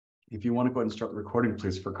If you want to go ahead and start the recording,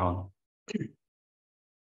 please, for Con.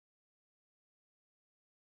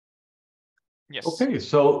 Yes. Okay,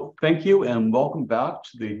 so thank you and welcome back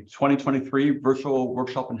to the 2023 Virtual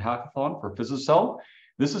Workshop and Hackathon for PhysiCell.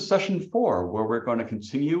 This is session 4, where we're going to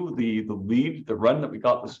continue the run that we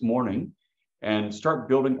got this morning and start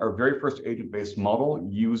building our very first agent-based model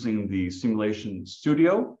using the Simulation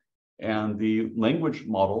Studio and the language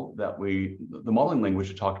model that the modeling language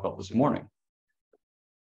we talked about this morning.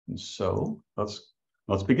 And so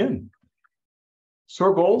let's begin. So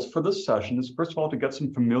our goals for this session is, first of all, to get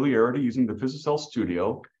some familiarity using the PhysiCell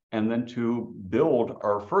Studio, and then to build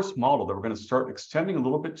our first model that we're going to start extending a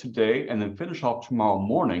little bit today and then finish off tomorrow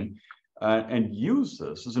morning, and use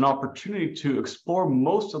this as an opportunity to explore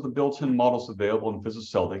most of the built-in models available in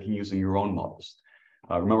PhysiCell that you can use in your own models.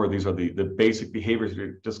 Remember, these are the basic behaviors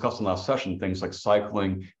we discussed in last session, things like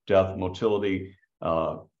cycling, death, motility,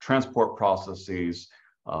 transport processes,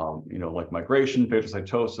 like migration,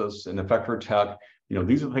 phagocytosis, and effector tech.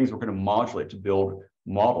 These are the things we're going to modulate to build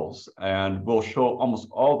models, and we'll show almost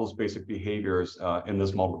all those basic behaviors in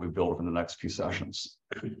this model that we build over the next few sessions.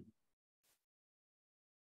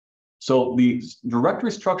 So the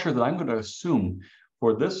directory structure that I'm going to assume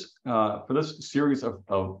for this series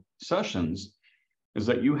of sessions is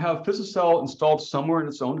that you have PhysiCell installed somewhere in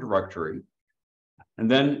its own directory, and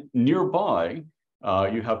then nearby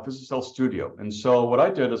you have PhysiCell Studio. And so what I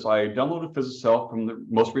did is I downloaded PhysiCell from the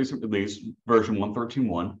most recent release, version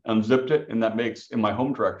 1.13.1, unzipped it, and that makes in my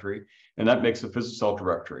home directory, and that makes a PhysiCell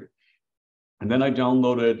directory. And then I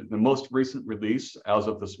downloaded the most recent release as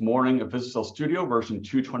of this morning of PhysiCell Studio version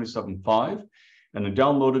 2.27.5, and I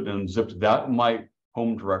downloaded and zipped that in my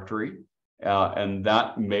home directory, and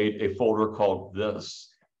that made a folder called this.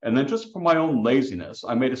 And then just for my own laziness,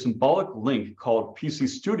 I made a symbolic link called PC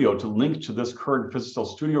Studio to link to this current PhysiCell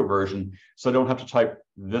Studio version, so I don't have to type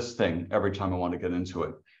this thing every time I want to get into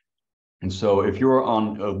it. And so if you're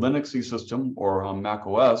on a Linux system or on Mac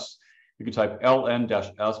OS, you can type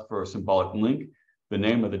ln-s for a symbolic link, the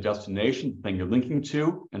name of the destination, the thing you're linking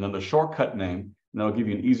to, and then the shortcut name, and that'll give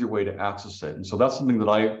you an easier way to access it. And so that's something that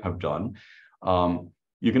I have done.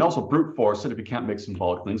 You can also brute force it if you can't make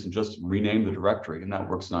symbolic links and just rename the directory, and that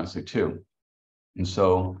works nicely too. And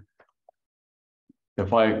so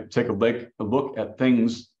if I take a look at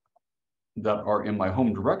things that are in my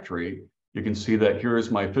home directory, you can see that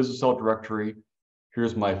here's my PhysiCell directory,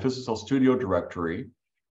 here's my PhysiCell Studio directory,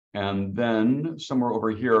 and then somewhere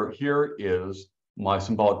over here is my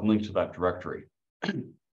symbolic link to that directory.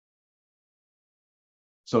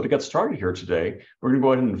 So to get started here today, we're going to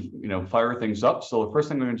go ahead and fire things up. So the first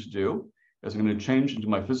thing I'm going to do is I'm going to change into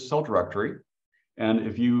my PhysiCell directory. And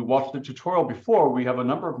if you watched the tutorial before, we have a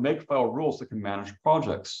number of makefile rules that can manage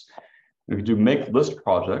projects. You can do make list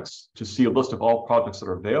projects to see a list of all projects that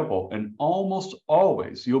are available. And almost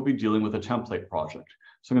always you'll be dealing with a template project.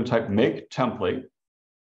 So I'm going to type make template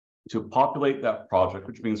to populate that project,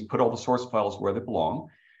 which means put all the source files where they belong.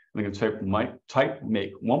 I'm going to type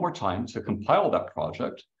make one more time to compile that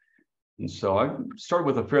project. And so I started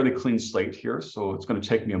with a fairly clean slate here, so it's going to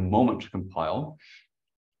take me a moment to compile.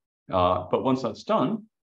 But once that's done,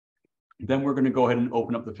 then we're going to go ahead and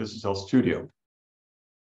open up the PhysiCell Studio.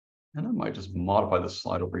 And I might just modify this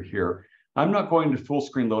slide over here. I'm not going to full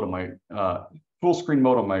screen mode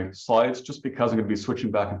on my slides, just because I'm going to be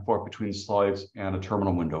switching back and forth between slides and a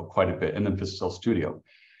terminal window quite a bit, and then PhysiCell Studio.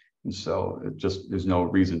 And so there's no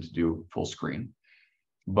reason to do full screen.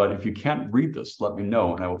 But if you can't read this, let me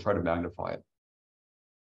know and I will try to magnify it.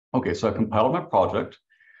 Okay, so I compiled my project.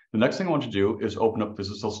 The next thing I want to do is open up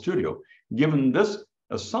PhysiCell Studio. Given this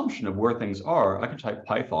assumption of where things are, I can type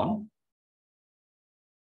Python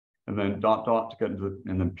and then ... to get into,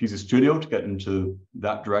 and then PC Studio to get into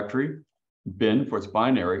that directory, bin for its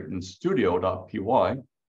binary, and then studio.py. And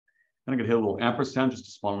I can hit a little ampersand just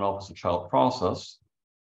to spawn it off as a child process.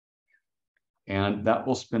 And that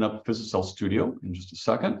will spin up PhysiCell Studio in just a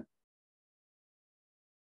second.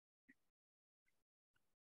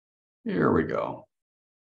 Here we go.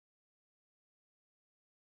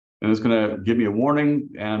 And it's going to give me a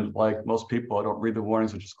warning. And like most people, I don't read the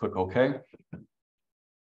warnings, so just click OK.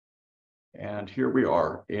 And here we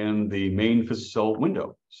are in the main PhysiCell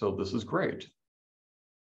window. So this is great.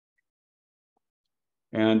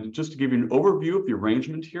 And just to give you an overview of the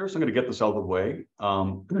arrangement here, so I'm going to get this out of the way.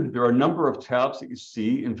 There are a number of tabs that you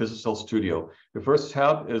see in PhysiCell Studio. The first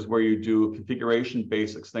tab is where you do configuration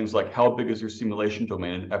basics, things like how big is your simulation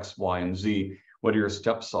domain in X, Y, and Z? What are your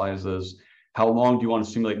step sizes? How long do you want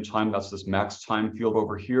to simulate in time? That's this max time field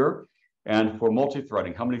over here. And for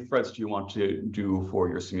multi-threading, how many threads do you want to do for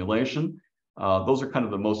your simulation? Those are kind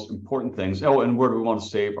of the most important things. Oh, and where do we want to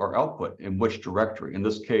save our output? In which directory? In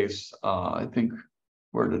this case, I think,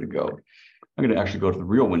 where did it go? I'm going to actually go to the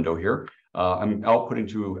real window here. I'm outputting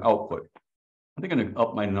to output. I think I'm going to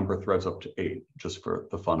up my number of threads up to 8, just for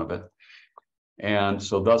the fun of it. And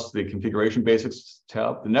so that's the configuration basics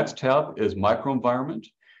tab. The next tab is microenvironment.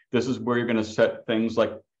 This is where you're going to set things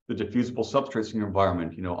like the diffusible substrates in your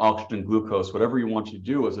environment, oxygen, glucose, whatever you want to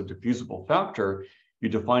do as a diffusible factor. You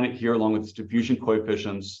define it here along with its diffusion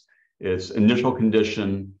coefficients, its initial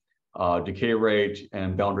condition, decay rate,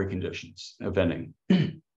 and boundary conditions, eventing.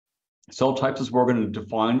 Cell types is where we're going to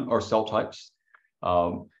define our cell types.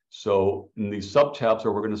 So in these subtabs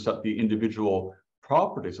are we're going to set the individual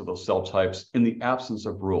properties of those cell types in the absence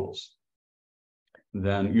of rules.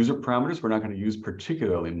 Then user parameters, we're not going to use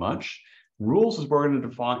particularly much. Rules is where we're going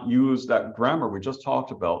to use that grammar we just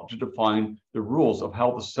talked about to define the rules of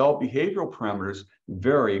how the cell behavioral parameters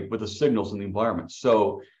vary with the signals in the environment.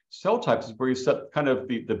 So cell types is where you set kind of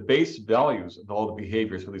the base values of all the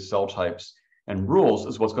behaviors for these cell types, and rules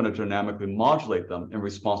is what's going to dynamically modulate them in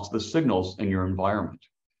response to the signals in your environment.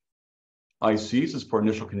 ICs is for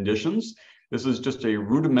initial conditions. This is just a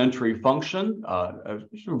rudimentary function, a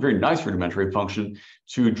very nice rudimentary function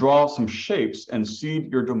to draw some shapes and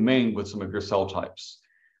seed your domain with some of your cell types.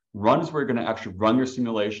 Run is where you're going to actually run your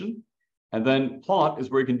simulation. And then plot is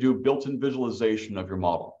where you can do built-in visualization of your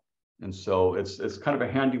model. And so it's kind of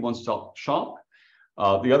a handy one-stop shop.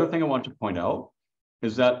 The other thing I want to point out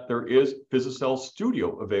is that there is PhysiCell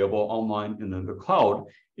Studio available online in the cloud.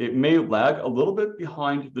 It may lag a little bit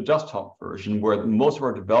behind the desktop version where most of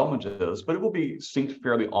our development is, but it will be synced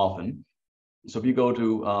fairly often. So if you go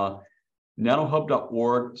to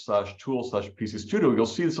nanohub.org/tool/PC Studio, you'll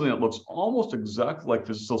see something that looks almost exactly like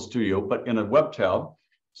PhysiCell Studio, but in a web tab.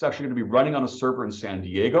 It's actually going to be running on a server in San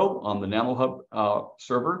Diego on the NanoHub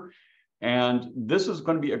server. And this is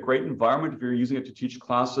going to be a great environment if you're using it to teach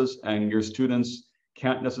classes and your students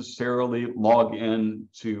can't necessarily log in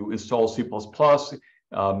to install C++,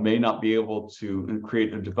 may not be able to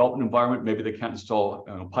create a development environment. Maybe they can't install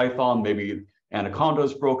Python. Maybe Anaconda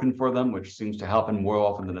is broken for them, which seems to happen more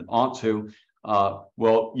often than it ought to.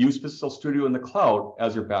 Well, use PhysiCell Studio in the cloud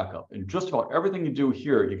as your backup. And just about everything you do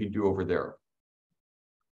here, you can do over there.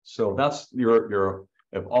 So that's your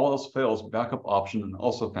if all else fails, backup option, and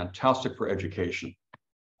also fantastic for education.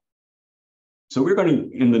 So we're going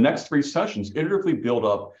to, in the next 3 sessions, iteratively build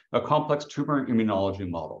up a complex tumor immunology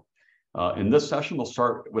model. In this session, we'll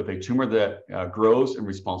start with a tumor that grows in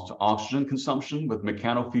response to oxygen consumption with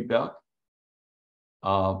mechanofeedback.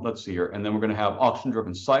 Let's see here. And then we're going to have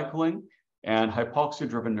oxygen-driven cycling and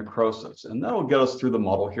hypoxia-driven necrosis. And that'll get us through the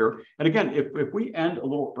model here. And again, if we end a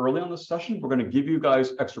little early on this session, we're going to give you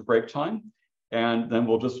guys extra break time. And then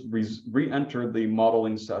we'll just re-enter the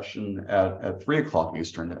modeling session at 3 o'clock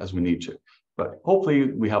Eastern as we need to. But hopefully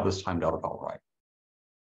we have this timed out about right.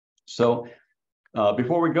 So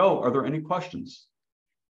before we go, are there any questions?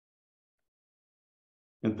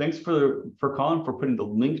 And thanks for Colin for putting the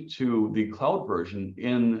link to the cloud version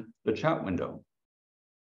in the chat window.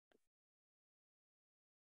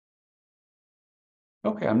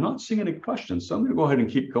 Okay, I'm not seeing any questions, so I'm going to go ahead and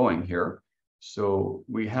keep going here. So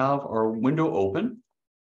we have our window open.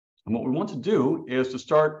 And what we want to do is to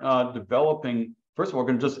start developing. First of all, we're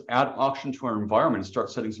going to just add oxygen to our environment and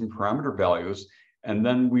start setting some parameter values. And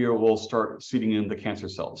then we will start seeding in the cancer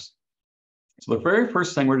cells. So the very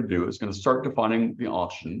first thing we're going to do is going to start defining the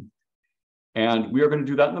oxygen. And we are going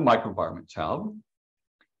to do that in the microenvironment tab.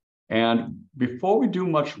 And before we do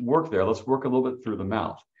much work there, let's work a little bit through the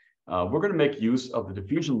math. We're going to make use of the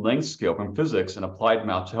diffusion length scale from physics and applied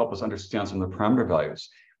math to help us understand some of the parameter values.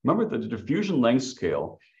 Remember that the diffusion length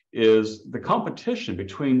scale is the competition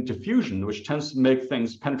between diffusion, which tends to make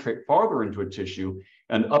things penetrate farther into a tissue,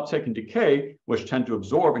 and uptake and decay, which tend to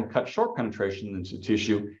absorb and cut short penetration into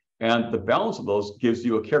tissue. And the balance of those gives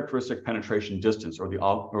you a characteristic penetration distance, or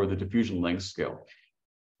the diffusion length scale,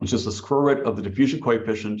 which is the square root of the diffusion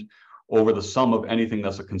coefficient over the sum of anything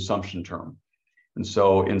that's a consumption term. And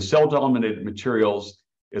so in cell-dominated materials,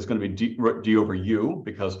 it's going to be D over U,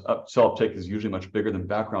 because cell uptake is usually much bigger than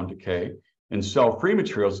background decay. In cell-free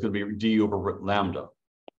materials, it's going to be D over lambda,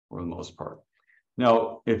 for the most part.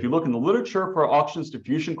 Now, if you look in the literature for oxygen's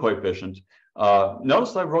diffusion coefficient,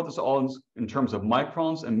 notice that I wrote this all in terms of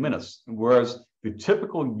microns and minutes, whereas the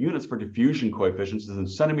typical units for diffusion coefficients is in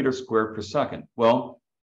centimeters squared per second. Well,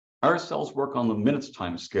 our cells work on the minutes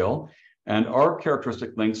time scale, and our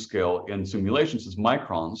characteristic length scale in simulations is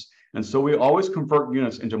microns. And so we always convert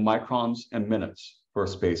units into microns and minutes for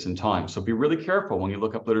space and time. So be really careful when you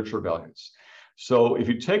look up literature values. So if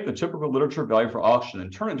you take the typical literature value for oxygen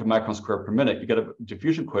and turn it into microns squared per minute, you get a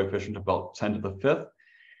diffusion coefficient of about 10 to the 5th.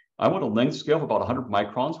 I want a length scale of about 100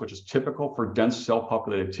 microns, which is typical for dense cell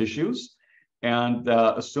populated tissues. And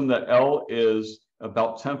assume that L is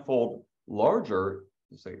about 10-fold larger.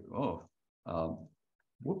 Let's say,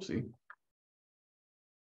 whoopsie.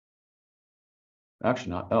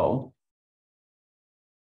 Actually, not L.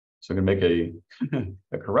 So I'm going to make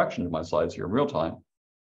a correction to my slides here in real time.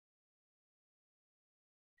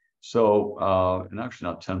 So, and actually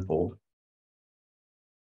not 10-fold.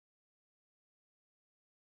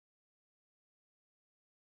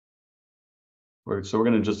 So we're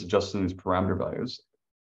going to just adjust these parameter values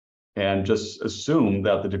and just assume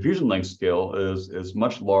that the diffusion length scale is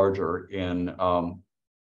much larger in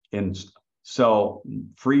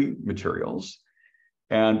cell-free materials.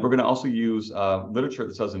 And we're going to also use literature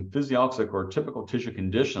that says in physiologic or typical tissue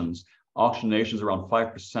conditions, oxygenation is around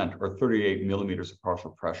 5% or 38 millimeters of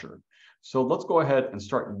partial pressure. So let's go ahead and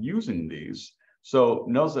start using these. So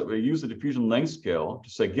notice that we use the diffusion length scale to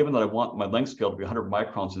say, given that I want my length scale to be 100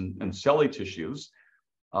 microns in cell tissues,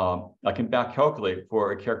 I can back calculate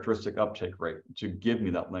for a characteristic uptake rate to give me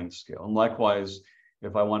that length scale. And likewise,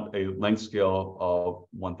 if I want a length scale of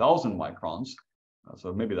 1,000 microns,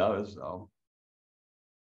 so maybe that is,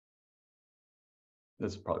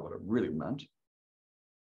 that's probably what it really meant.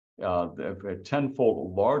 A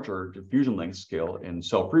 10-fold larger diffusion length scale in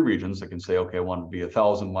cell-free regions, I can say, okay, I want to be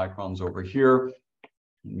 1,000 microns over here.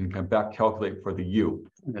 You can back calculate for the U,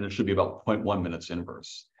 and it should be about 0.1 minutes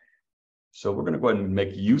inverse. So we're going to go ahead and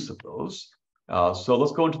make use of those. So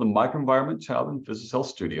let's go into the microenvironment tab in PhysiCell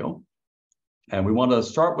Studio. And we want to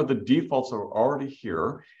start with the defaults that are already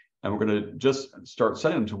here. And we're going to just start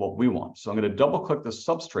setting them to what we want. So I'm going to double click the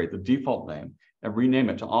substrate, the default name, and rename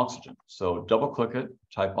it to oxygen. So double click it,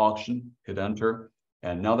 type oxygen, hit enter,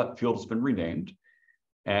 and now that field has been renamed.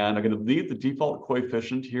 And I'm going to leave the default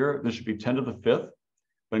coefficient here. This should be 10 to the 5th,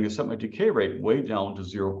 but I'm going to set my decay rate way down to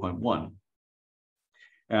 0.1.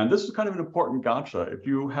 And this is kind of an important gotcha. If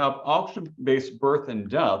you have oxygen-based birth and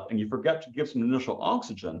death, and you forget to give some initial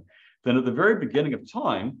oxygen, then at the very beginning of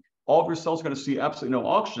time, all of your cells are going to see absolutely no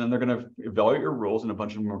oxygen, and they're going to evaluate your rules, and a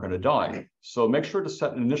bunch of them are going to die. So make sure to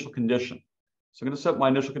set an initial condition. So I'm going to set my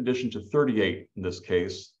initial condition to 38 in this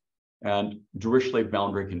case, and Dirichlet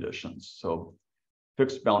boundary conditions. So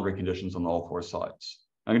fixed boundary conditions on all 4 sides.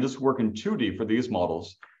 I can just work in 2D for these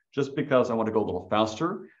models just because I want to go a little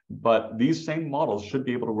faster, but these same models should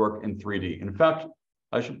be able to work in 3D. In fact,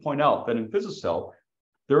 I should point out that in PhysiCell,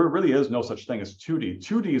 there really is no such thing as 2D.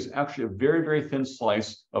 2D is actually a very, very thin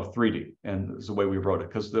slice of 3D, and this is the way we wrote it,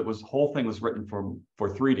 because the whole thing was written for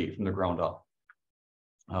 3D from the ground up.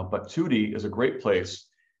 But 2D is a great place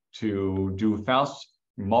to do fast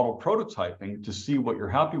model prototyping to see what you're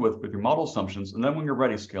happy with your model assumptions, and then when you're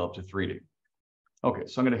ready, scale up to 3D. Okay,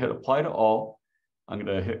 so I'm going to hit apply to all. I'm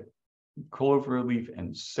going to hit cloverleaf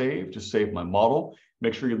and save to save my model.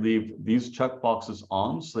 Make sure you leave these checkboxes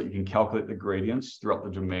on so that you can calculate the gradients throughout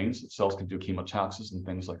the domains that cells can do chemotaxis and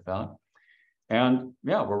things like that. And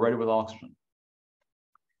yeah, we're ready with oxygen.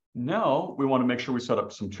 Now we want to make sure we set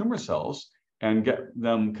up some tumor cells and get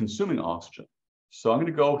them consuming oxygen. So I'm going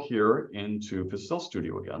to go here into PhysiCell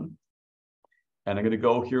Studio again. And I'm going to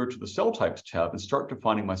go here to the cell types tab and start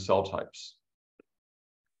defining my cell types.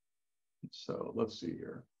 So let's see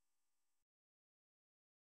here.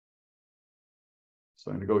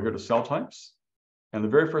 So I'm going to go here to cell types. And the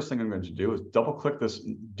very first thing I'm going to do is double click this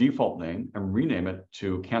default name and rename it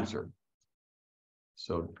to cancer.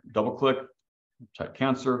 So double click, type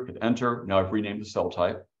cancer, hit enter. Now I've renamed the cell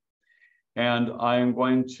type. And I'm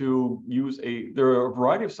going to use there are a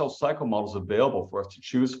variety of cell cycle models available for us to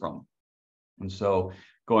choose from. And so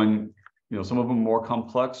going, some of them more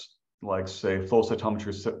complex, like say flow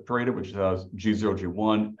cytometry separated, which has G0,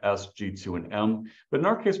 G1, S, G2, and M. But in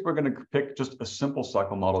our case, we're going to pick just a simple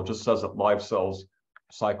cycle model. It just says that live cells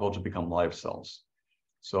cycle to become live cells.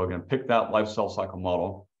 So I'm going to pick that live cell cycle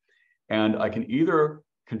model. And I can either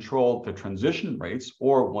control the transition rates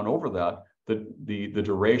or 1 over that, the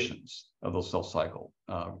durations of those cell cycle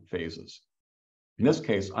phases. In this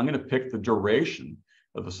case, I'm going to pick the duration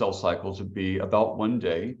of the cell cycle to be about 1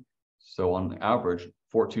 day. So on average,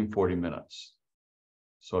 1440 minutes.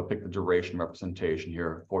 So I pick the duration representation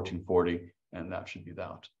here, 1440, and that should be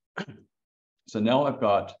that. So now I've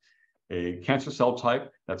got a cancer cell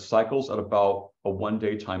type that cycles at about a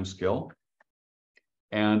 1-day time scale.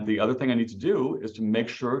 And the other thing I need to do is to make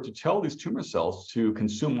sure to tell these tumor cells to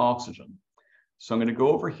consume oxygen. So I'm going to go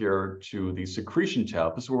over here to the secretion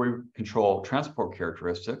tab. This is where we control transport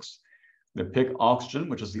characteristics. I'm going to pick oxygen,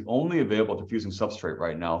 which is the only available diffusing substrate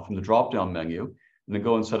right now, from the drop-down menu, and then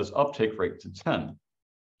go and set its uptake rate to 10. And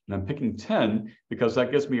I'm picking 10 because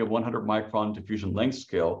that gives me a 100 micron diffusion length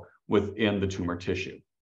scale within the tumor tissue.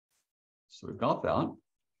 So we've got that.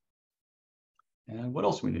 And what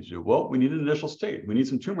else do we need to do? Well, we need an initial state. We need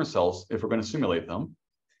some tumor cells if we're going to simulate them.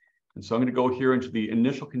 And so I'm going to go here into the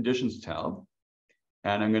initial conditions tab.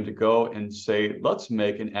 And I'm going to go and say, let's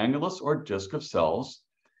make an annulus or disk of cells.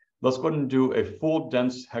 Let's go ahead and do a full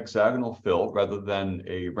dense hexagonal fill rather than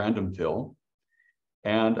a random fill.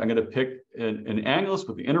 And I'm going to pick an annulus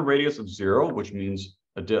with the inner radius of 0, which means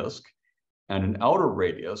a disk, and an outer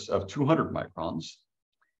radius of 200 microns.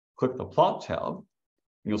 Click the plot tab.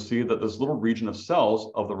 And you'll see that this little region of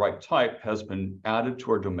cells of the right type has been added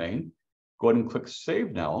to our domain. Go ahead and click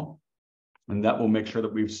Save Now. And that will make sure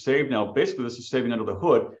that we've saved now. Basically, this is saving under the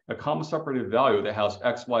hood a comma separated value that has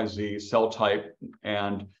X, Y, Z cell type,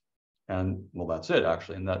 and well, that's it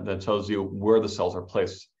actually. And that tells you where the cells are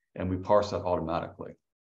placed, and we parse that automatically.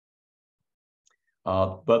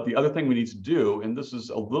 But the other thing we need to do, and this is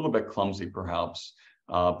a little bit clumsy perhaps,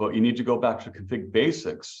 but you need to go back to config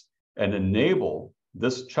basics and enable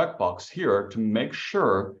this checkbox here to make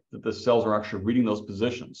sure that the cells are actually reading those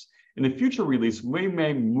positions. In a future release, we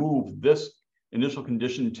may move this initial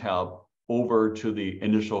condition tab over to the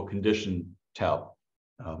initial condition tab.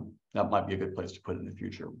 That might be a good place to put it in the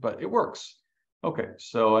future, but it works. Okay,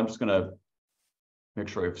 so I'm just going to make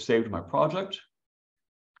sure I've saved my project.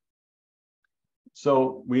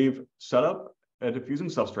 So we've set up a diffusing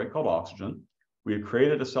substrate called oxygen. We've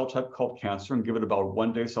created a cell type called cancer and give it about a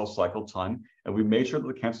 1-day cell cycle time. And we made sure that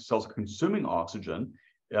the cancer cells are consuming oxygen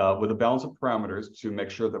with a balance of parameters to make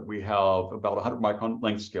sure that we have about 100 micron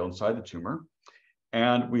length scale inside the tumor.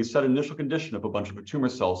 And we set an initial condition of a bunch of tumor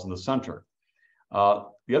cells in the center.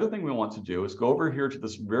 The other thing we want to do is go over here to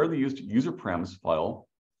this rarely used user parameters file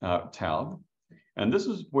tab. And this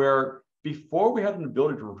is where, before we had an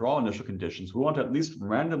ability to draw initial conditions, we want to at least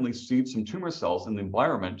randomly seed some tumor cells in the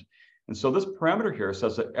environment. And so this parameter here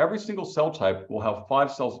says that every single cell type will have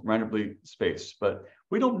 5 cells randomly spaced, but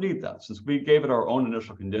we don't need that since we gave it our own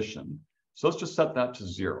initial condition. So let's just set that to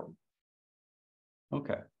 0.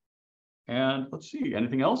 Okay. And let's see,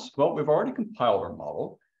 anything else? Well, we've already compiled our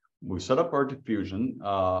model. We've set up our diffusion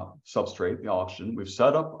substrate, the oxygen. We've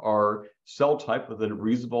set up our cell type within a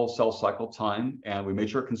reasonable cell cycle time, and we made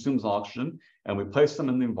sure it consumes oxygen, and we placed them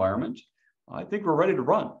in the environment. I think we're ready to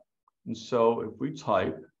run. And so if we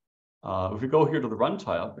type, if we go here to the Run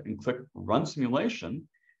tab and click Run Simulation,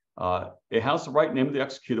 it has the right name of the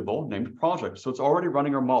executable, named project. So it's already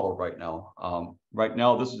running our model right now. Right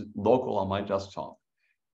now, this is local on my desktop.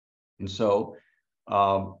 And so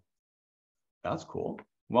that's cool.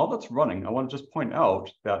 While that's running, I want to just point out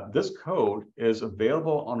that this code is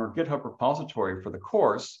available on our GitHub repository for the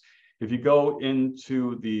course. If you go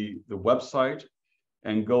into the website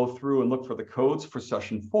and go through and look for the codes for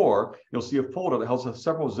session 4, you'll see a folder that has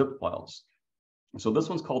several zip files. So this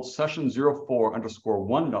one's called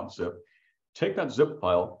session04_1.zip. Take that zip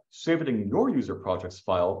file, save it in your user projects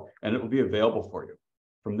file, and it will be available for you.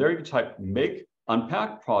 From there, you can type make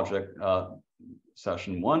unpack project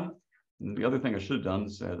session 1. And the other thing I should have done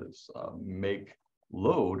is make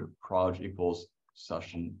load proj equals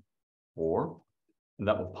session 4, and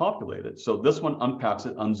that will populate it. So this one unpacks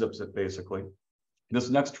it, unzips it basically.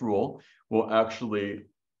 This next rule will actually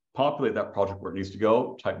populate that project where it needs to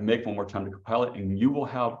go, type make one more time to compile it, and you will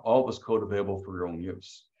have all this code available for your own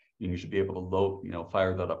use. And you should be able to load,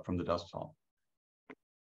 fire that up from the desktop.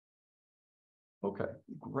 Okay,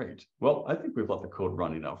 great. Well, I think we've let the code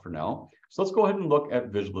run enough for now. So let's go ahead and look at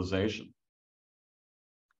visualization.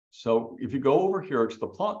 So if you go over here to the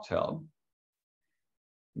plot tab,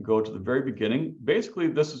 go to the very beginning. Basically,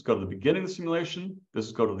 this is go to the beginning of the simulation. This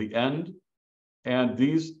is go to the end. And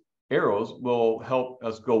these arrows will help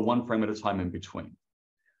us go 1 frame at a time in between.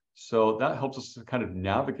 So that helps us to kind of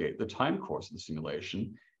navigate the time course of the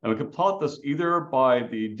simulation. And we can plot this either by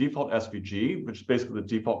the default SVG, which is basically the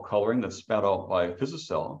default coloring that's spat out by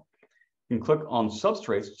PhysiCell. You can click on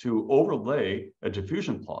substrates to overlay a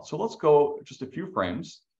diffusion plot. So let's go just a few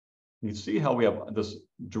frames. You can see how we have this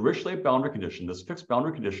Dirichlet boundary condition, this fixed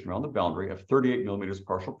boundary condition around the boundary of 38 millimeters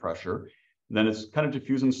partial pressure. And then it's kind of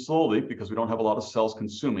diffusing slowly because we don't have a lot of cells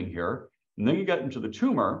consuming here. And then you get into the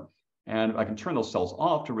tumor, and I can turn those cells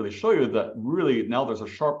off to really show you that really now there's a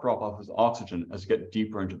sharp drop off of oxygen as you get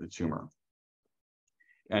deeper into the tumor.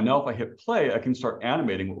 And now if I hit play, I can start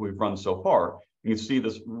animating what we've run so far. You can see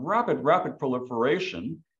this rapid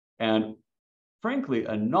proliferation and frankly,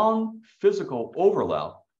 a non-physical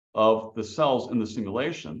overlap of the cells in the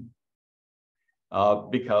simulation.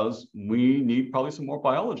 because we need probably some more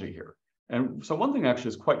biology here. And so one thing actually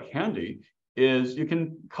is quite handy is you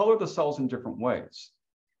can color the cells in different ways.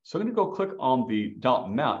 So I'm going to go click on the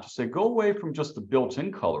dot mat to say, go away from just the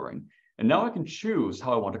built-in coloring. And now I can choose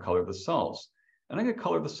how I want to color the cells. And I'm going to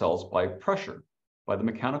color the cells by pressure, by the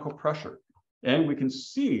mechanical pressure. And we can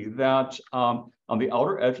see that on the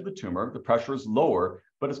outer edge of the tumor, the pressure is lower,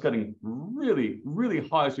 but it's getting really, really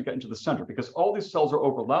high as we get into the center because all these cells are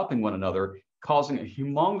overlapping one another, causing a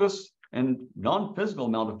humongous and non-physical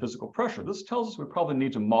amount of physical pressure. This tells us we probably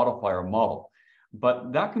need to modify our model,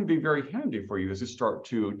 but that can be very handy for you as you start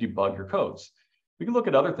to debug your codes. We can look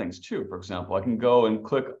at other things too. For example, I can go and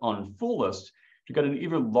click on full list to get an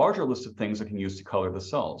even larger list of things I can use to color the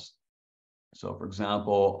cells. So for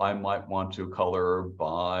example, I might want to color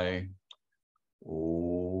by,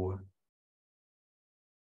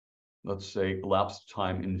 let's say, elapsed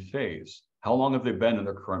time in phase. How long have they been in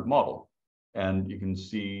their current model? And you can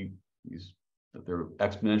see that they're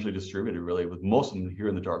exponentially distributed, really, with most of them here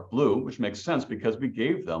in the dark blue, which makes sense because we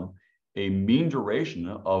gave them a mean duration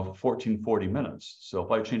of 1440 minutes. So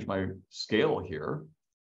if I change my scale here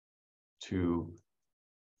to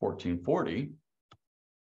 1440,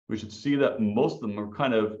 we should see that most of them are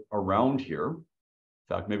kind of around here. In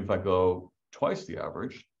fact, maybe if I go twice the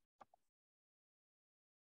average,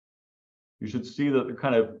 you should see that they're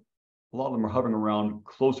kind of, a lot of them are hovering around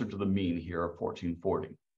closer to the mean here of 1440.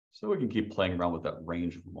 So we can keep playing around with that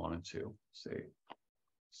range if we wanted to, say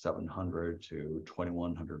 700 to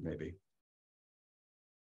 2100 maybe.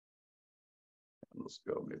 And let's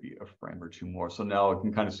go maybe a frame or two more. So now I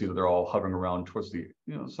can kind of see that they're all hovering around towards the,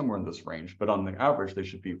 somewhere in this range, but on the average, they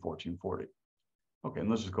should be 1440. Okay, and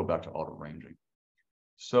let's just go back to auto ranging.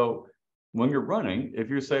 So when you're running, if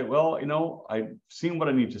you say, well, I've seen what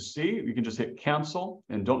I need to see, you can just hit cancel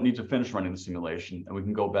and don't need to finish running the simulation, and we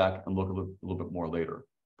can go back and look a little bit more later.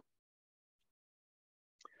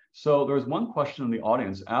 So there's one question in the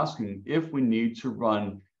audience asking if we need to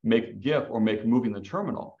run make GIF or make movie in the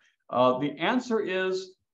terminal. The answer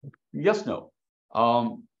is yes, no.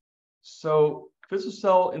 So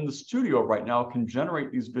PhysiCell in the studio right now can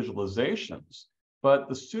generate these visualizations, but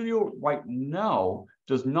the studio right now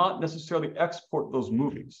does not necessarily export those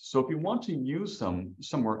movies. So if you want to use them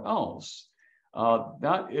somewhere else,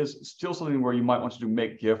 that is still something where you might want to do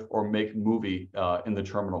make GIF or make movie in the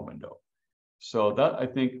terminal window. So that, I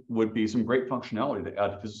think, would be some great functionality to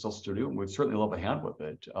add to PhysiCell Studio, and we'd certainly love a hand with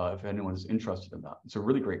it if anyone is interested in that. It's a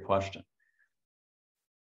really great question.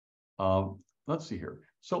 Let's see here.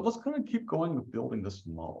 So let's kind of keep going with building this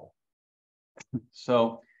model.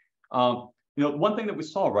 So, one thing that we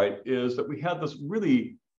saw, right, is that we had this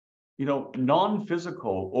really,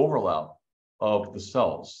 non-physical overlap of the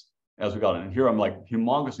cells as we got in. And here I'm like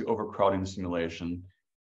humongously overcrowding the simulation.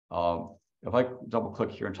 If I double click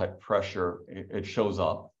here and type pressure, it shows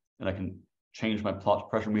up, and I can change my plot to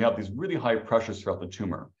pressure. And we have these really high pressures throughout the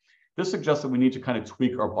tumor. This suggests that we need to kind of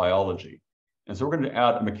tweak our biology. And so we're going to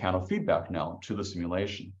add a mechanofeedback now to the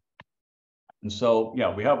simulation. And so,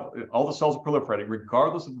 yeah, we have all the cells are proliferating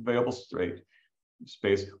regardless of available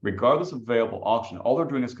space, regardless of available oxygen. All they're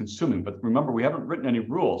doing is consuming. But remember, we haven't written any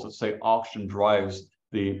rules that say oxygen drives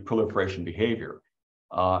the proliferation behavior.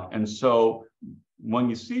 And so when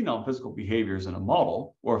you see non-physical behaviors in a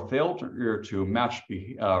model or failure to match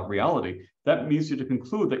reality, that means you to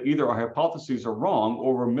conclude that either our hypotheses are wrong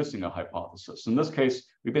or we're missing a hypothesis. In this case,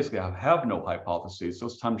 we basically have no hypotheses, so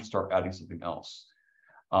it's time to start adding something else.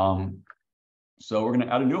 So we're going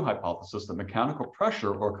to add a new hypothesis that mechanical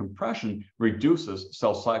pressure or compression reduces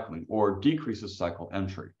cell cycling or decreases cycle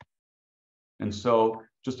entry. And so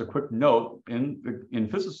just a quick note, in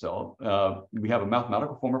PhysiCell, we have a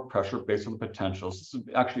mathematical form of pressure based on the potentials. This is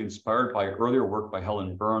actually inspired by earlier work by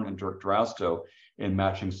Helen Byrne and Dirk Drasto in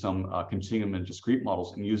matching some continuum and discrete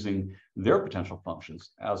models and using their potential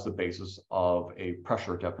functions as the basis of a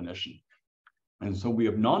pressure definition. And so we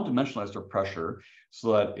have non-dimensionalized our pressure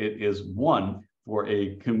so that it is one for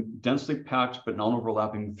a densely packed but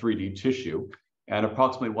non-overlapping 3D tissue, and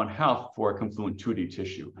approximately 1/2 for a confluent 2D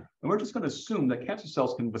tissue. And we're just going to assume that cancer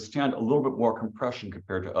cells can withstand a little bit more compression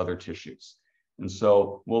compared to other tissues. And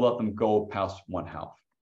so we'll let them go past 1/2.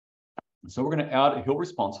 So we're going to add a Hill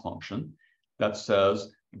response function that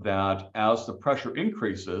says that as the pressure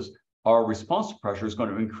increases, our response to pressure is going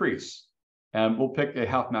to increase. And we'll pick a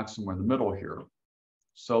half max somewhere in the middle here.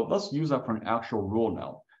 So let's use that for an actual rule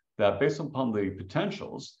now, that based upon the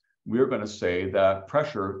potentials, we're going to say that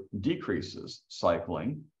pressure decreases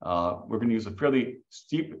cycling. We're going to use a fairly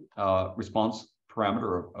steep response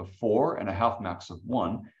parameter of 4 and a half max of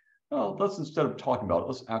 1. Well, let's, instead of talking about it,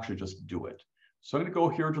 let's actually just do it. So I'm going to go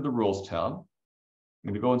here to the Rules tab.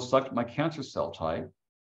 going to go and select my cancer cell type.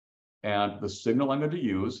 And the signal I'm going to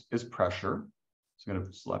use is pressure. So I'm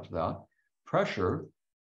going to select that. Pressure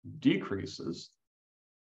decreases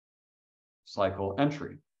cycle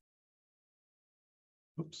entry.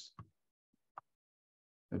 Oops.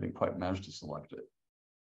 I didn't quite manage to select it.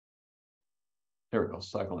 There we go,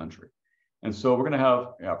 cycle entry. And so we're going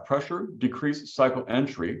to have pressure decrease cycle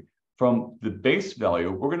entry. From the base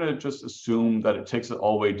value, we're going to just assume that it takes it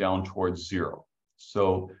all the way down towards 0.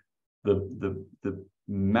 So the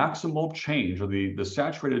maximal change, or the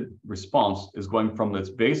saturated response, is going from its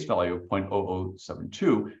base value of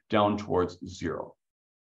 0.0072 down towards 0.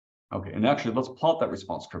 Okay, and actually, let's plot that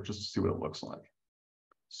response curve just to see what it looks like.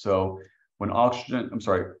 So when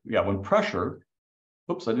when pressure,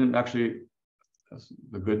 oops, I didn't actually, that's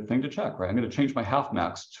the good thing to check, right? I'm going to change my half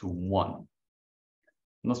max to 1.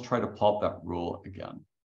 And let's try to plot that rule again.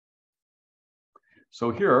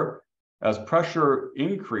 So here, as pressure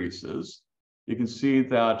increases, you can see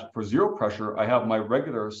that for 0 pressure, I have my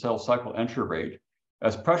regular cell cycle entry rate.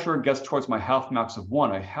 As pressure gets towards my half max of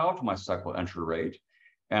 1, I halve my cycle entry rate.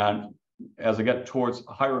 And as I get towards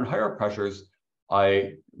higher and higher pressures,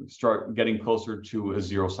 I start getting closer to a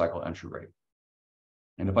 0 cycle entry rate.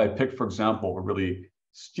 And if I pick, for example, a really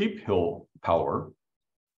steep hill power,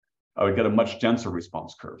 I would get a much denser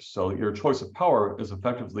response curve. So your choice of power is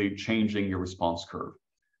effectively changing your response curve.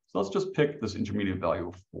 So let's just pick this intermediate value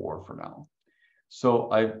of 4 for now. So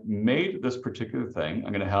I've made this particular thing.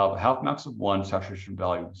 I'm going to have a half max of 1, saturation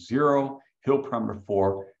value of 0, hill parameter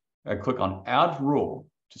 4. I click on Add Rule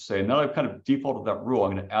to say, now that I've kind of defaulted that rule,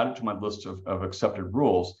 I'm going to add it to my list of accepted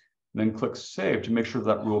rules, and then click Save to make sure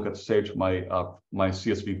that rule gets saved to my, my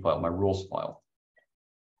CSV file, my rules file.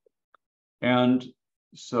 And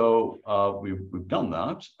so we've done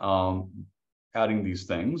that, adding these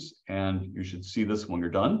things, and you should see this when you're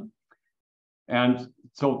done. And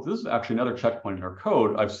so this is actually another checkpoint in our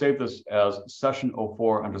code. I've saved this as session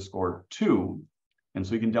 04_2. And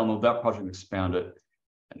so you can download that project and expand it.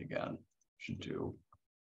 And again, should do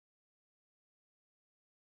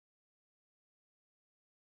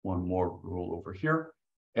one more rule over here.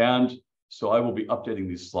 And so I will be updating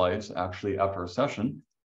these slides actually after our session.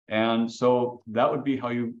 And so that would be how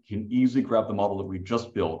you can easily grab the model that we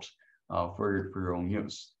just built for your own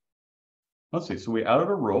use. Let's see, so we added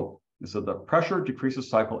a rule. It said that pressure decreases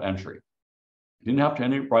cycle entry. We didn't have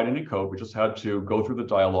to write any code. We just had to go through the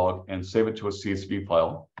dialog and save it to a CSV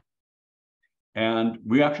file. And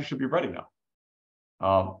we actually should be ready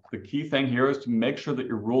now. The key thing here is to make sure that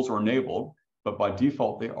your rules are enabled, but by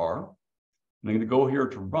default they are. And I'm going to go here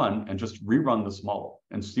to run and just rerun this model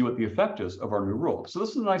and see what the effect is of our new rule. So this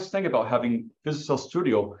is a nice thing about having PhysiCell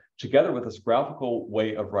Studio together with this graphical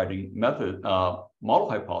way of writing model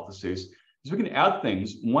hypotheses, is we can add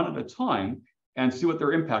things one at a time and see what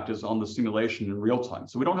their impact is on the simulation in real time.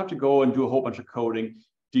 So we don't have to go and do a whole bunch of coding,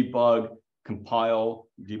 debug, compile,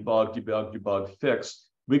 debug, debug, debug, fix.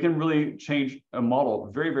 We can really change a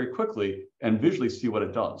model very, very quickly and visually see what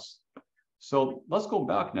it does. So let's go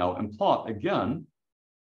back now and plot again.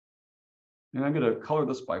 And I'm going to color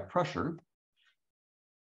this by pressure.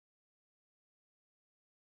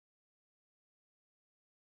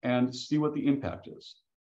 And see what the impact is.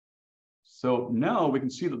 So now we can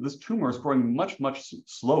see that this tumor is growing much, much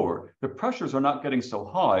slower. The pressures are not getting so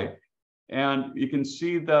high. And you can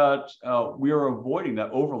see that we are avoiding that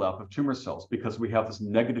overlap of tumor cells because we have this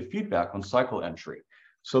negative feedback on cycle entry.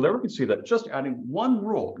 So there we can see that just adding one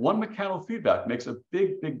rule, one mechanofeedback, makes a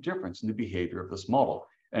big, big difference in the behavior of this model.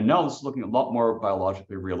 And now this is looking a lot more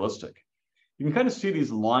biologically realistic. You can kind of see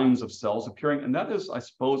these lines of cells appearing, and that is, I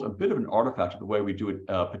suppose, a bit of an artifact of the way we do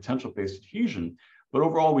potential-based adhesion. But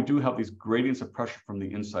overall, we do have these gradients of pressure from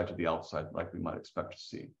the inside to the outside, like we might expect to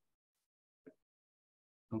see.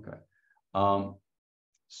 Okay. Let's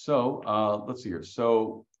see here.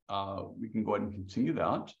 So we can go ahead and continue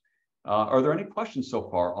that. Are there any questions so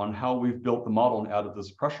far on how we've built the model and added this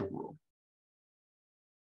pressure rule?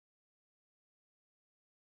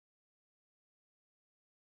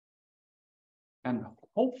 And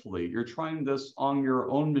hopefully you're trying this on your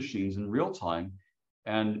own machines in real time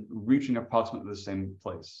and reaching approximately the same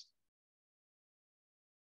place.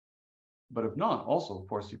 But if not, also, of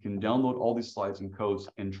course, you can download all these slides and codes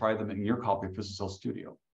and try them in your copy of PhysiCell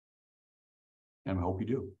Studio. And I hope you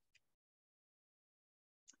do.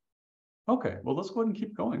 Okay, well, let's go ahead and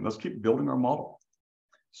keep going. Let's keep building our model.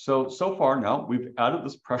 So far now, we've added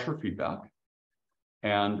this pressure feedback.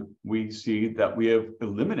 And we see that we have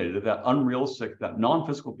eliminated that unrealistic, that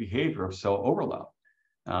non-physical behavior of cell overlap.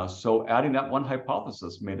 So adding that one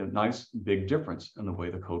hypothesis made a nice big difference in the way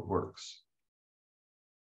the code works.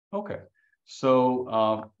 Okay,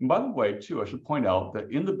 So, by the way, too, I should point out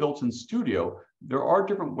that in the built-in studio, there are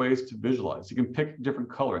different ways to visualize. You can pick different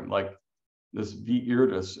coloring, like this V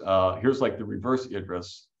iridis. Here's like the reverse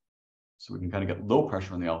iridis. So we can kind of get low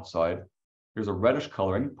pressure on the outside. Here's a reddish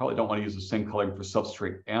coloring. Probably don't want to use the same coloring for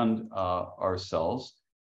substrate and our cells.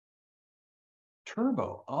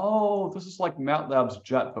 Turbo. Oh, this is like MATLAB's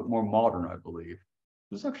JET, but more modern, I believe.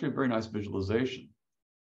 This is actually a very nice visualization.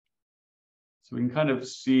 So we can kind of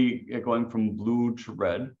see it going from blue to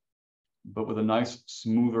red, but with a nice,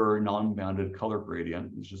 smoother, non-banded color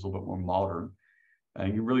gradient, which is a little bit more modern.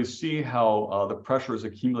 And you really see how the pressure is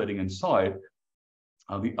accumulating inside.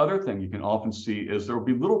 The other thing you can often see is there will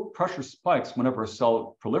be little pressure spikes whenever a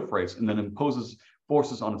cell proliferates and then imposes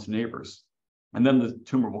forces on its neighbors. And then the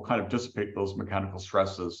tumor will kind of dissipate those mechanical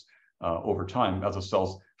stresses over time as the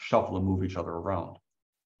cells shuffle and move each other around.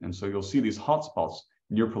 And so you'll see these hotspots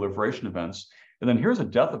near proliferation events. And then here's a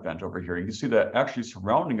death event over here. You can see that actually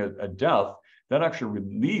surrounding a death, that actually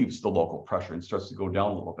relieves the local pressure and starts to go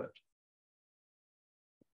down a little bit.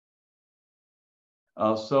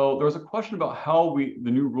 So there was a question about how the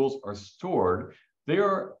new rules are stored.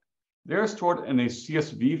 They're stored in a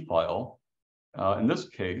CSV file. In this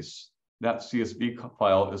case, that CSV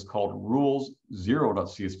file is called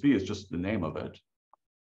rules0.csv, is just the name of it.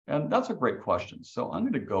 And that's a great question. So I'm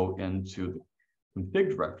going to go into the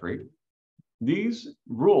config directory. These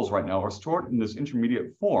rules right now are stored in this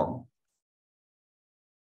intermediate form.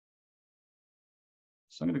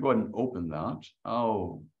 So I'm going to go ahead and open that.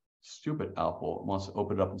 Oh, stupid Apple wants to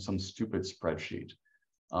open it up in some stupid spreadsheet.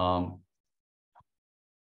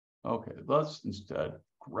 Okay, let's instead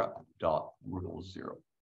grep.rules0.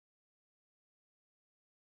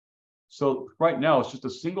 So right now, it's just a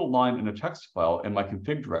single line in a text file in my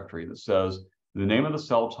config directory that says the name of the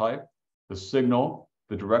cell type, the signal,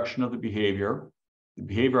 the direction of the behavior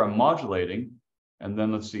I'm modulating, and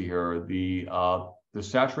then let's see here, the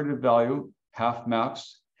saturated value, half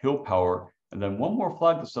max, Hill power, and then one more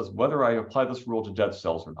flag that says whether I apply this rule to dead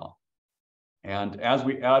cells or not. And as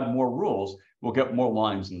we add more rules, we'll get more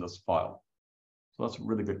lines in this file. So that's a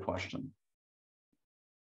really good question.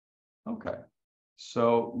 Okay,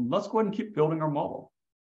 so let's go ahead and keep building our model.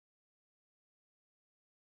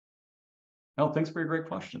 Now, thanks for your great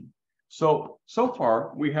question. So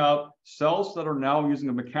far, we have cells that are now using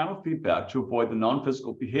a mechanofeedback to avoid the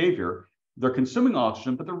non-physical behavior. They're consuming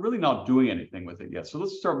oxygen, but they're really not doing anything with it yet. So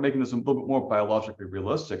let's start making this a little bit more biologically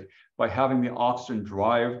realistic by having the oxygen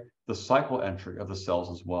drive the cycle entry of the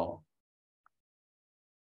cells as well.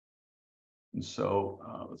 And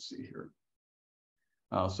so let's see here.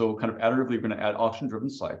 So kind of additively, we're going to add oxygen-driven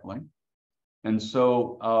cycling. And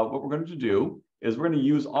so what we're going to do is we're going to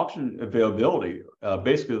use oxygen availability,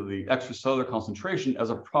 basically the extracellular concentration, as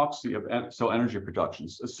a proxy of cell energy production,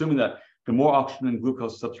 assuming that the more oxygen and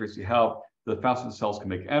glucose substrates you have, the faster the cells can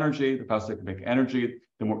make energy. The faster they can make energy,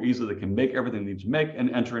 the more easily they can make everything they need to make and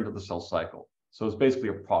enter into the cell cycle. So it's basically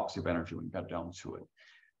a proxy of energy when you get down to it.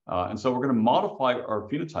 And so we're going to modify our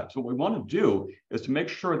phenotypes. What we want to do is to make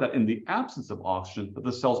sure that in the absence of oxygen, that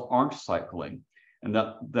the cells aren't cycling, and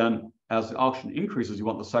that then as the oxygen increases, you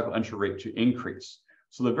want the cycle entry rate to increase.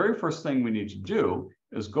 So the very first thing we need to do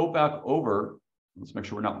is go back over, let's make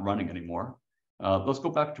sure we're not running anymore. Let's go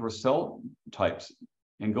back to our cell types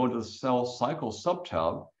and go into the cell cycle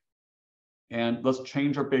subtab. And let's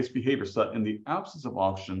change our base behavior so that in the absence of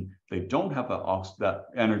oxygen, they don't have that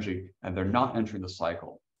energy and they're not entering the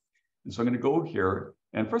cycle. And so I'm going to go here.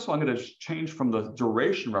 And first of all, I'm going to change from the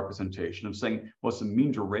duration representation of saying what's the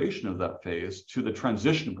mean duration of that phase to the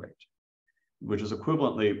transition rate, which is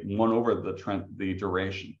equivalently 1 over the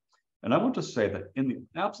duration. And I want to say that in the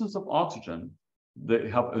absence of oxygen, they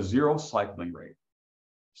have a 0 cycling rate.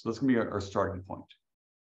 So that's going to be our starting point.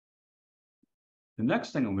 The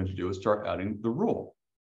next thing I'm going to do is start adding the rule.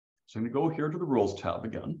 So I'm going to go here to the rules tab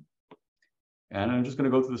again. And I'm just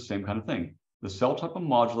going to go through the same kind of thing. The cell type I'm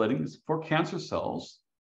modulating is for cancer cells.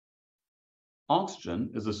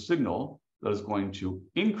 Oxygen is a signal that is going to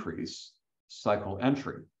increase cycle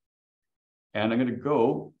entry. And I'm going to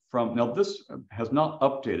go from, now this has not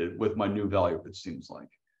updated with my new value, it seems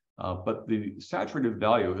like. But the saturated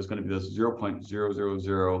value is going to be this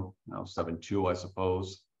 0.00072, I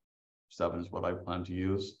suppose. 7 is what I plan to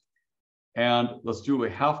use. And let's do a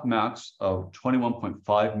half max of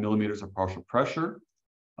 21.5 millimeters of partial pressure.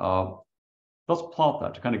 Let's plot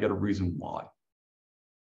that to kind of get a reason why.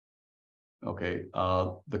 Okay,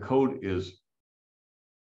 the code is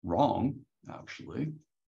wrong, actually.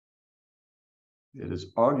 It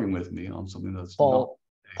is arguing with me on something that's Paul,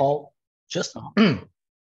 just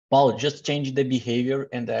Paul, just change the behavior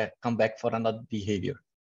and come back for another behavior.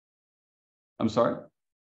 I'm sorry?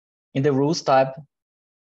 In the rules tab,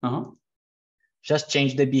 Uh-huh. just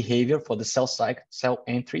change the behavior for the cell cycle, cell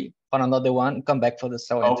entry on another one, come back for the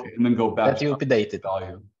cell entry. And then go back that you updated.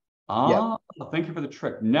 Value. Yeah. Thank you for the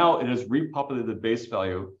trick. Now it has repopulated the base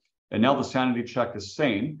value, and now the sanity check is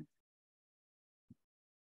sane.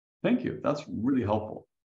 Thank you. That's really helpful.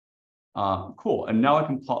 Cool. And now I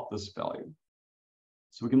can plot this value.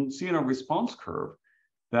 So we can see in our response curve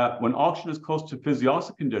that when oxygen is close to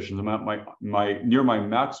physiologic conditions, I'm at near my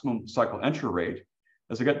maximum cycle entry rate.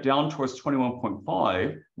 As I get down towards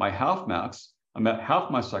 21.5, my half max, I'm at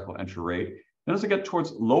half my cycle entry rate. Then as I get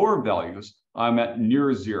towards lower values, I'm at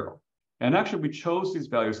near zero. And actually, we chose these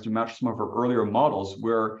values to match some of our earlier models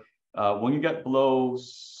where when you get below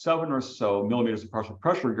 7 or so millimeters of partial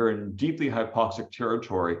pressure, you're in deeply hypoxic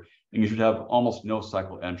territory, and you should have almost no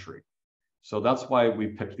cycle entry. So that's why we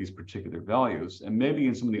picked these particular values. And maybe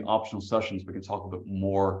in some of the optional sessions, we can talk a bit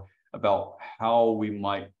more about how we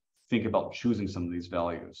might think about choosing some of these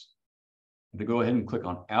values. To go ahead and click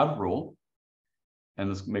on Add Rule, and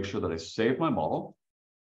let's make sure that I save my model.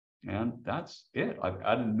 And that's it. I've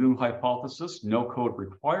added a new hypothesis, no code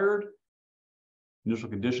required. Initial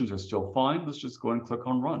conditions are still fine. Let's just go and click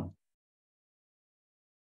on Run.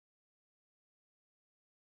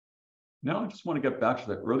 Now I just want to get back to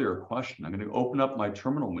that earlier question. I'm going to open up my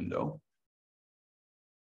terminal window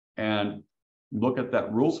and look at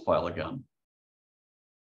that rules file again.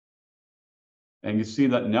 And you see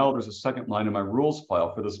that now there's a second line in my rules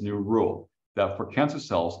file for this new rule, that for cancer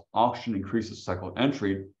cells, oxygen increases cycle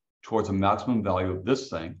entry towards a maximum value of this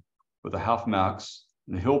thing with a half max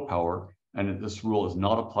and the Hill power, and this rule is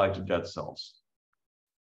not applied to dead cells.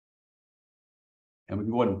 And we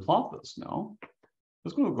can go ahead and plot this now.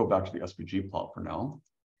 Let's go back to the SVG plot for now.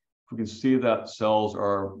 We can see that cells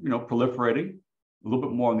are, proliferating a little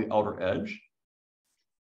bit more on the outer edge.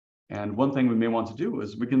 And one thing we may want to do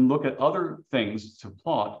is we can look at other things to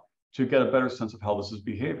plot to get a better sense of how this is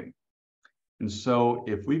behaving. And so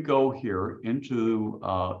if we go here into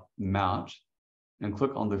MAT and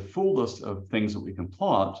click on the full list of things that we can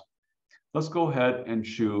plot, let's go ahead and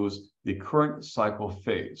choose the current cycle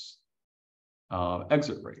phase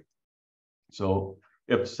exit rate. So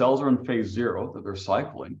if cells are in phase 0 that they're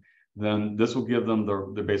cycling, then this will give them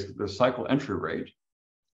their cycle entry rate.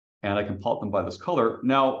 And I can plot them by this color.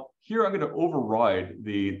 Now, here I'm going to override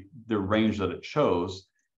the range that it chose.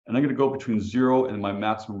 And I'm going to go between 0 and my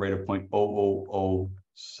maximum rate of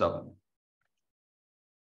 0.0007.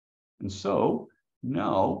 And so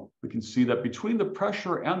now we can see that between the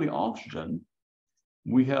pressure and the oxygen,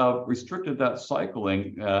 we have restricted that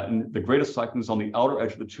cycling. And the greatest cycling is on the outer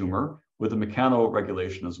edge of the tumor with the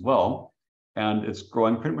mechanoregulation as well. And it's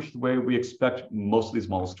growing pretty much the way we expect most of these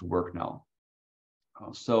models to work now.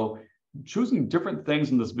 So choosing different things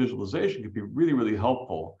in this visualization could be really, really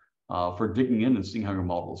helpful for digging in and seeing how your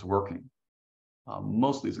model is working.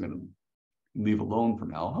 Most of these I'm going to leave alone for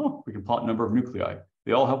now. We can plot number of nuclei.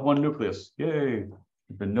 They all have one nucleus. Yay.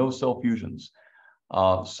 There've been no cell fusions.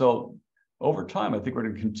 So over time, I think we're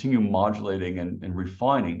going to continue modulating and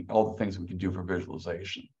refining all the things we can do for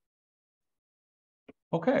visualization.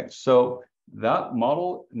 Okay, so that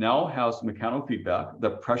model now has mechanofeedback,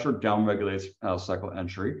 that pressure downregulates cycle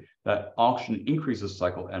entry, that oxygen increases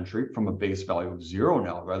cycle entry from a base value of 0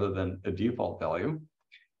 now rather than a default value.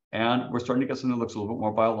 And we're starting to get something that looks a little bit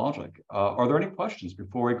more biologic. Are there any questions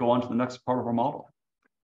before we go on to the next part of our model?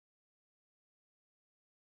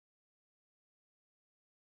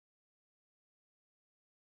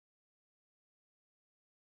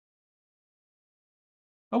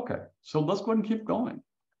 Okay, so let's go ahead and keep going.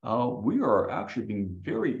 We are actually being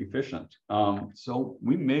very efficient. So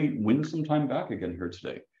we may win some time back again here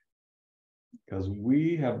today because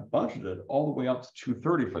we have budgeted all the way up to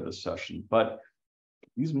 2:30 for this session, but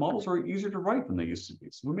these models are easier to write than they used to be.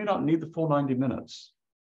 So we may not need the full 90 minutes.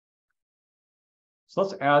 So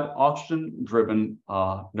let's add oxygen-driven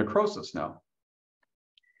necrosis now.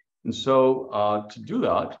 And so to do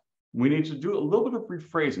that, we need to do a little bit of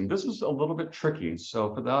rephrasing. This is a little bit tricky.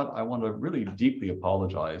 So for that, I want to really deeply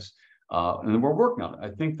apologize. And we're working on it.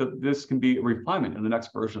 I think that this can be a refinement in the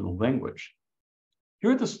next version of the language.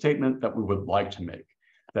 Here's the statement that we would like to make,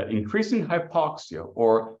 that increasing hypoxia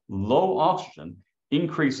or low oxygen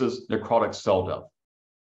increases necrotic cell death.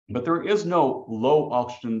 But there is no low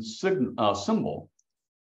oxygen symbol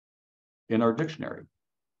in our dictionary.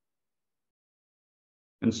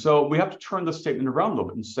 And so we have to turn the statement around a little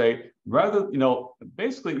bit and say, rather,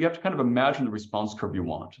 basically you have to kind of imagine the response curve you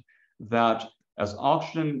want, that as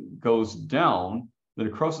oxygen goes down, the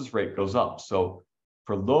necrosis rate goes up. So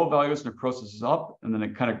for low values, necrosis is up, and then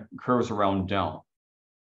it kind of curves around down.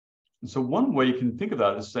 And so one way you can think of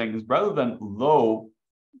that is saying is rather than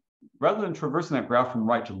traversing that graph from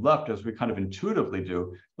right to left, as we kind of intuitively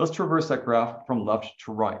do, let's traverse that graph from left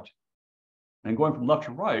to right. And going from left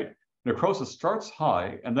to right, necrosis starts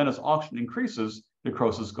high, and then as oxygen increases,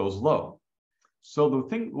 necrosis goes low. So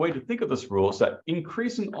the way to think of this rule is that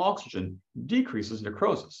increasing oxygen decreases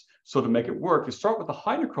necrosis. So to make it work, you start with a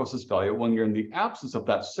high necrosis value when you're in the absence of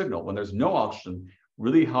that signal, when there's no oxygen,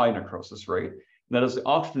 really high necrosis rate. And then as the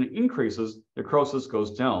oxygen increases, necrosis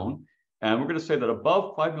goes down. And we're going to say that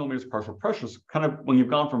above 5 millimeters partial pressure is kind of when you've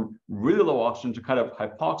gone from really low oxygen to kind of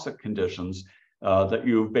hypoxic conditions that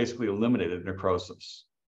you've basically eliminated necrosis.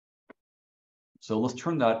 So let's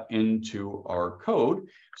turn that into our code.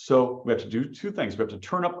 So we have to do two things. We have to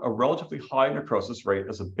turn up a relatively high necrosis rate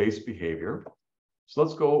as a base behavior. So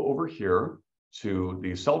let's go over here to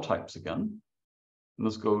the cell types again. And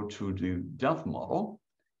let's go to the death model.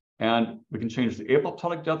 And we can change the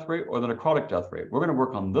apoptotic death rate or the necrotic death rate. We're going to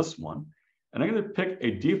work on this one. And I'm going to pick a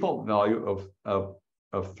default value of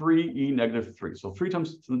 3e negative 3. So 3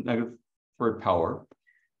 times to the negative third power.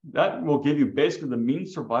 That will give you basically the mean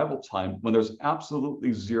survival time when there's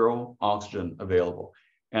absolutely zero oxygen available.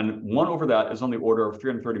 And 1 over that is on the order of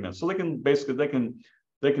 330 minutes. So they can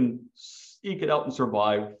eke it out and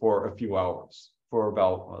survive for a few hours, for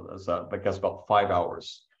about, I guess, about 5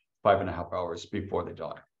 hours, 5.5 hours before they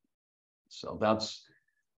die. So that's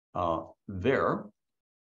there.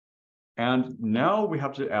 And now we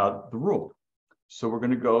have to add the rule. So we're going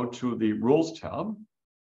to go to the rules tab.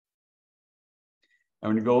 I'm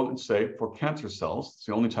going to go and say for cancer cells, it's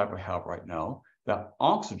the only type I have right now, that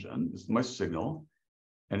oxygen is my signal,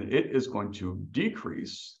 and it is going to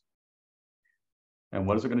decrease. And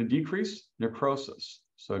what is it going to decrease? Necrosis.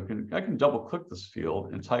 So I can double click this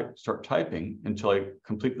field and start typing until I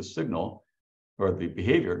complete the signal or the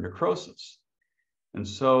behavior, necrosis. And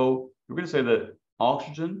so we're going to say that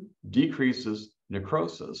oxygen decreases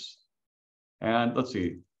necrosis. And let's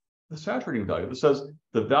see, the saturating value that says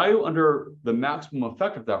the value under the maximum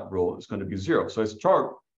effect of that rule is going to be 0. So I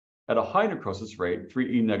start at a high necrosis rate,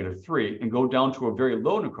 3e negative 3, and go down to a very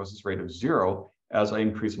low necrosis rate of 0 as I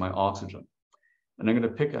increase my oxygen. And I'm going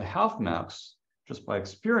to pick a half max just by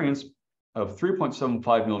experience of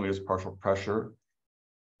 3.75 millimeters partial pressure.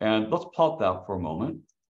 And let's plot that for a moment.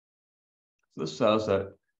 So this says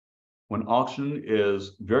that when oxygen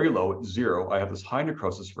is very low at 0, I have this high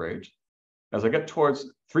necrosis rate. As I get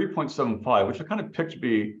towards 3.75, which I kind of picked to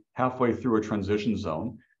be halfway through a transition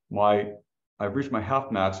zone, I've reached my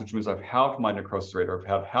half max, which means I've halved my necrosis rate, or I've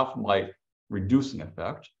had half my reducing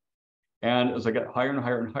effect. And as I get higher and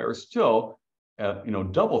higher and higher still,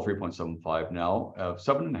 double 3.75 now,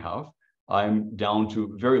 7.5, I'm down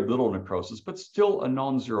to very little necrosis, but still a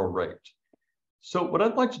non-zero rate. So what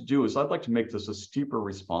I'd like to do is I'd like to make this a steeper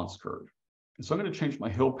response curve. And so I'm going to change my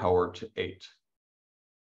hill power to 8.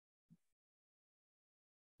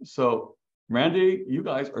 So Randy, you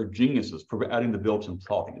guys are geniuses for adding the built-in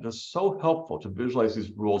plotting. It is so helpful to visualize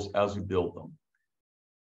these rules as you build them.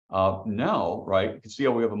 Now, right, you can see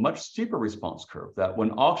how we have a much steeper response curve, that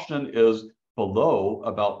when oxygen is below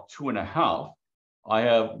about 2.5, I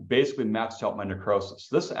have basically maxed out my necrosis.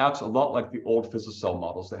 This acts a lot like the old PhysiCell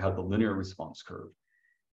models that had the linear response curve.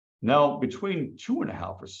 Now, between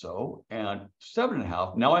 2.5 or so and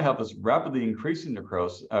 7.5, now I have this rapidly increasing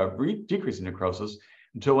necrosis, decreasing necrosis,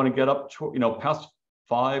 until when I get up to, past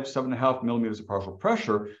 7.5 millimeters of partial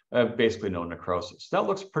pressure, I have basically no necrosis. That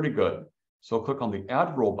looks pretty good. So I'll click on the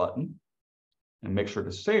Add Rule button and make sure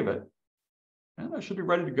to save it. And I should be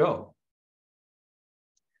ready to go.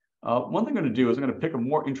 One thing I'm going to do is I'm going to pick a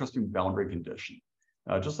more interesting boundary condition,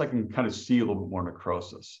 just so I can kind of see a little bit more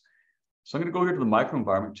necrosis. So I'm going to go here to the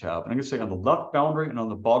microenvironment tab, and I'm going to say on the left boundary and on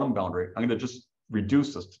the bottom boundary, I'm going to just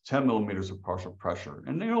reduce this to 10 millimeters of partial pressure.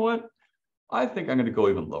 And you know what? I think I'm going to go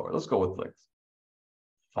even lower. Let's go with like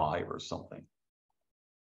 5 or something.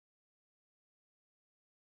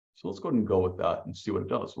 So let's go ahead and go with that and see what it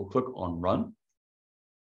does. We'll click on Run.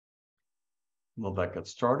 Let that get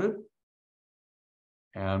started.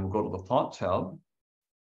 And we'll go to the Plot tab.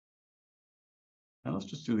 And let's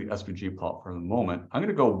just do the SVG plot for the moment. I'm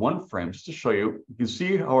going to go 1 frame just to show you. You can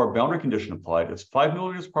see how our boundary condition applied. It's 5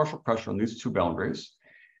 millimeters partial pressure on these 2 boundaries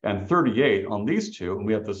and 38 on these 2. And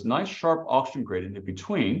we have this nice sharp oxygen gradient in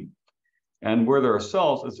between. And where there are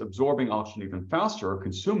cells, it's absorbing oxygen even faster, or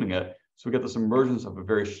consuming it. So we get this emergence of a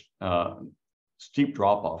very steep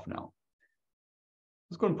drop off now.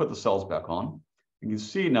 Let's go and put the cells back on. You can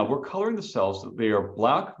see now we're coloring the cells that they are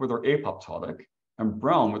black where they're apoptotic and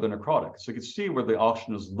brown where they're necrotic. So you can see where the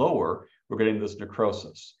oxygen is lower, we're getting this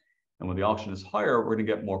necrosis. And when the oxygen is higher, we're going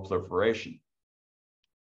to get more proliferation.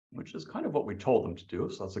 which is kind of what we told them to do.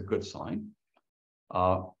 So that's a good sign.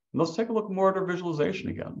 Let's take a look more at our visualization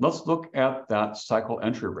again. Let's look at that cycle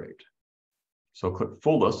entry rate. So click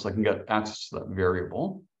full list so I can get access to that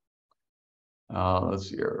variable. Let's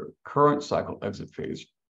see here, current cycle exit phase.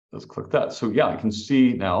 Let's click that. So yeah, I can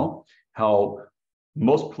see now how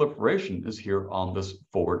most proliferation is here on this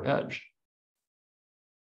forward edge,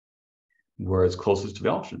 where it's closest to the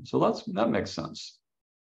oxygen. So that makes sense.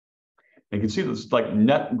 And you can see there's like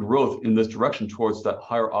net growth in this direction towards that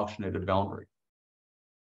higher oxygenated boundary.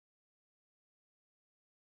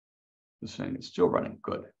 Just saying it's still running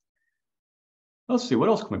good. Let's see, what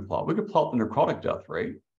else can we plot? We could plot the necrotic death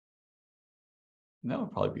rate. And that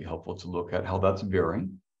would probably be helpful to look at how that's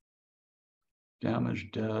varying.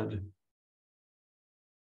 Damage, dead.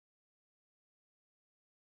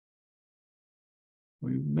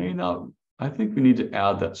 We may not, I think we need to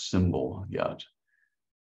add that symbol yet.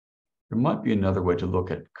 There might be another way to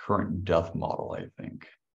look at current death model, I think.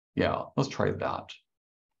 Yeah, let's try that.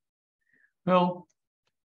 Well,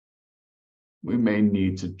 we may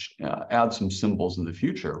need to add some symbols in the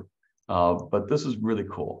future, but this is really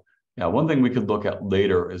cool. Yeah, one thing we could look at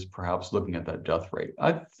later is perhaps looking at that death rate.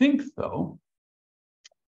 I think, though,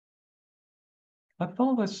 I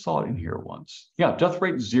thought I saw it in here once. Yeah, death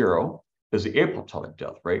rate 0 is the apoptotic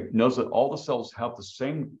death rate. Notice that all the cells have the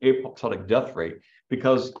same apoptotic death rate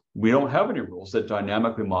because we don't have any rules that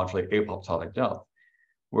dynamically modulate apoptotic death.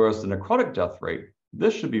 Whereas the necrotic death rate,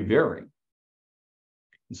 this should be varying.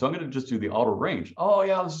 And so I'm going to just do the auto range. Oh,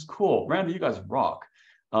 yeah, this is cool. Randy, you guys rock.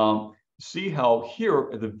 See how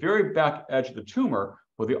here at the very back edge of the tumor,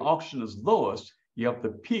 where the oxygen is lowest, you have the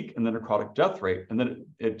peak in the necrotic death rate, and then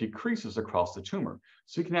it decreases across the tumor.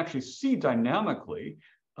 So you can actually see dynamically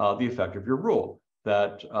the effect of your rule,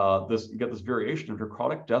 that you get this variation of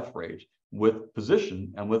necrotic death rate with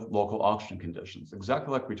position and with local oxygen conditions,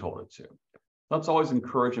 exactly like we told it to. That's always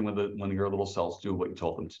encouraging when your little cells do what you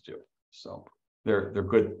told them to do. So they're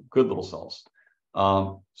good little cells.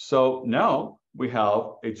 So now we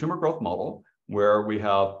have a tumor growth model where we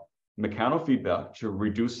have mechanofeedback to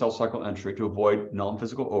reduce cell cycle entry to avoid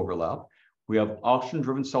non-physical overlap. We have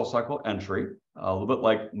oxygen-driven cell cycle entry, a little bit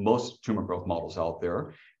like most tumor growth models out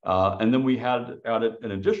there. And then we had added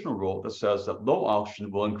an additional rule that says that low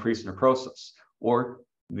oxygen will increase necrosis, or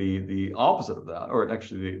the opposite of that, or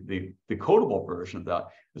actually the codable version of that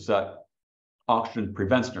is that oxygen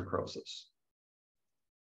prevents necrosis.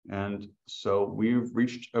 And so we've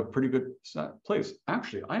reached a pretty good place.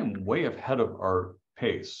 Actually, I am way ahead of our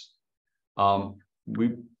pace.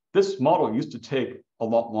 This model used to take a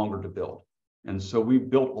lot longer to build. And so we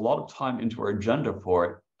built a lot of time into our agenda for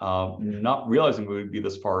it, not realizing we would be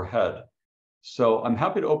this far ahead. So I'm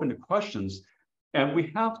happy to open to questions. And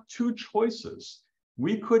we have two choices.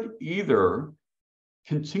 We could either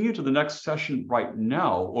continue to the next session right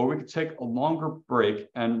now, or we could take a longer break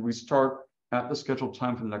and restart at the scheduled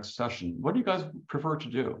time for the next session. What do you guys prefer to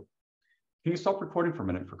do? Can you stop recording for a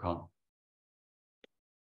minute for Con?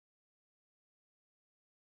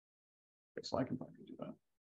 So I can probably do that.